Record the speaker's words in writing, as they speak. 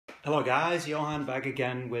Hello guys, Johan back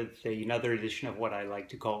again with another edition of what I like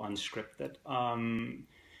to call Unscripted. And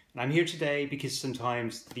I'm here today because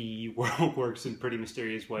sometimes the world works in pretty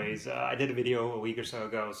mysterious ways. I did a video a week or so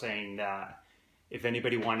ago saying that if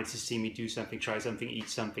anybody wanted to see me do something, try something, eat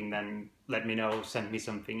something, then let me know, send me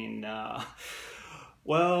something. And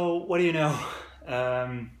well, what do you know?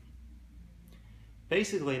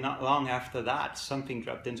 Basically, not long after that, something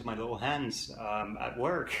dropped into my little hands at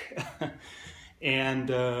work. And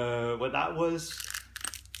what that was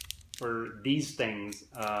for these things,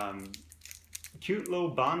 cute little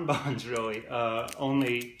bonbons, really.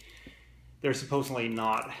 Only they're supposedly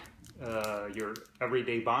not your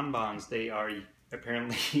everyday bonbons. They are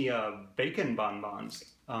apparently bacon bonbons.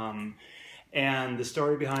 And the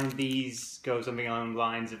story behind these goes something along the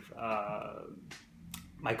lines of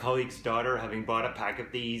my colleague's daughter having bought a pack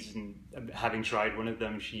of these and having tried one of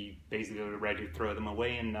them, she basically was ready to throw them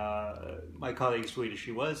away. And my colleague, sweet as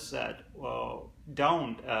she was, said, "Well,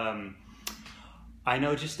 don't. I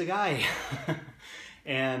know just the guy."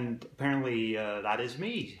 And apparently that is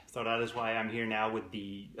me. So that is why I'm here now with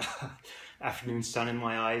the afternoon sun in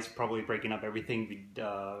my eyes, probably breaking up everything,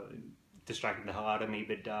 distracting the hell out of me.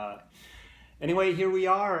 But anyway, here we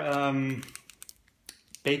are.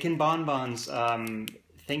 Bacon bonbons.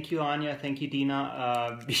 Thank you, Anya. Thank you,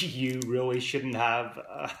 Dina. You really shouldn't have.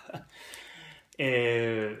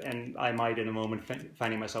 And I might in a moment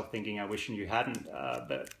finding myself thinking I wish you hadn't.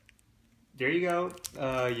 But there you go.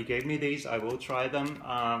 You gave me these. I will try them.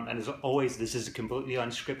 And as always, this is completely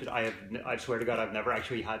unscripted. I swear to God, I've never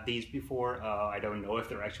actually had these before. I don't know if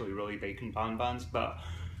they're actually really bacon bonbons, but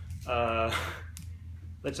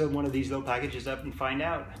let's open one of these little packages up and find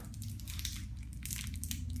out.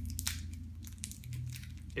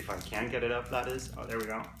 If I can get it up, that is. Oh, there we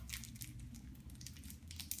go.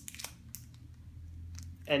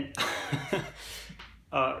 And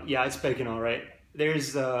yeah, it's bacon, all right. There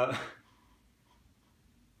is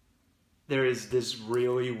this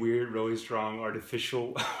really weird, really strong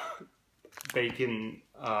artificial bacon.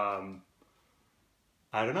 I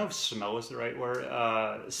don't know if smell is the right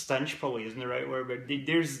word. Stench probably isn't the right word, but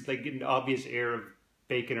there's like an obvious air of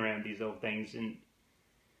bacon around these little things. And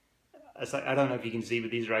I don't know if you can see,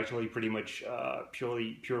 but these are actually pretty much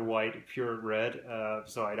pure white, pure red.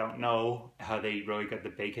 So I don't know how they really got the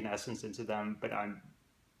bacon essence into them, but I'm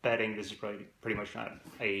betting this is pretty much not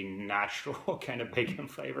a natural kind of bacon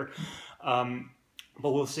flavor.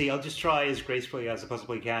 But we'll see. I'll just try as gracefully as I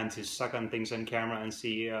possibly can to suck on things on camera and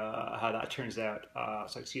see how that turns out.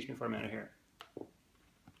 So excuse me for a minute here.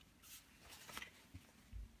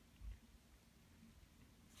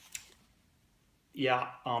 Yeah,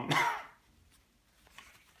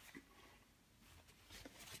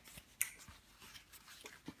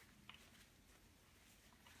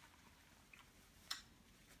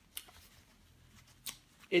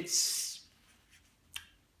 it's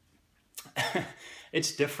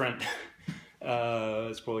it's different.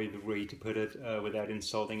 It's probably the way to put it without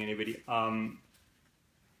insulting anybody.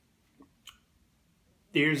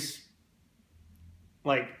 There's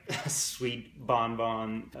like sweet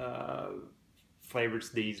bonbon flavors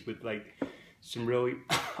to these with like some really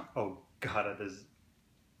oh god, it is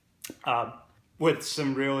with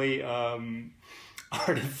some really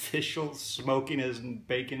artificial smokiness and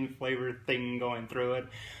bacon flavor thing going through it.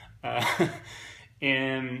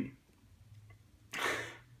 And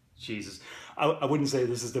Jesus, I wouldn't say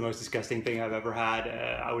this is the most disgusting thing I've ever had.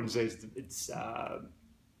 I wouldn't say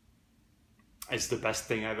it's the best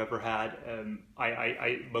thing I've ever had.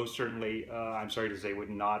 I most certainly, I'm sorry to say, would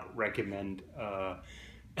not recommend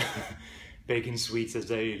bacon sweets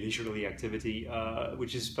as a leisurely activity,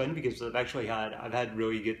 which is fun because I've had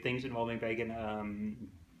really good things involving bacon.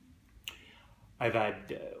 I've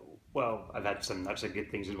had some not so good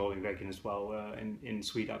things involving bacon as well in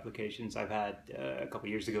sweet applications. I've had a couple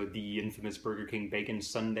years ago the infamous Burger King bacon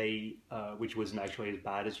sundae, which wasn't actually as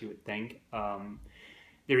bad as you would think.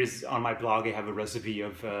 There is, on my blog, I have a recipe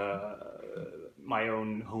of my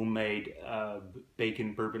own homemade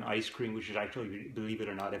bacon bourbon ice cream, which is actually, believe it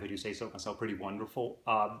or not, if I do say so myself, pretty wonderful.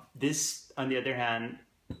 This, on the other hand,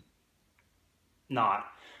 not.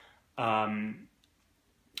 I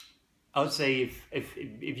would say if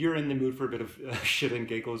you're in the mood for a bit of shit and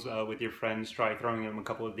giggles with your friends, try throwing them a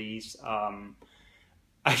couple of these.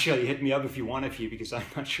 Actually, hit me up if you want a few, because I'm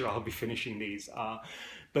not sure I'll be finishing these.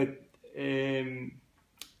 But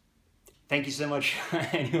thank you so much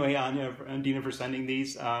anyway, Anya and Dina, for sending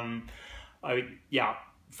these. Yeah,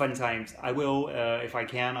 fun times. I will, if I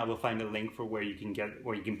can, I will find a link for where you can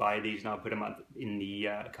buy these, and I'll put them up in the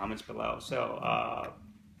comments below. So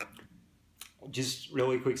just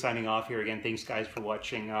really quick signing off here again. Thanks guys for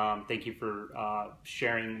watching. Thank you for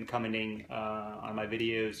sharing and commenting on my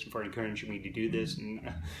videos, for encouraging me to do this, and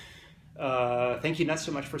thank you not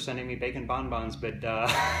so much for sending me bacon bonbons, but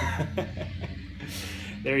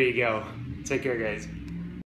there you go. Take care guys.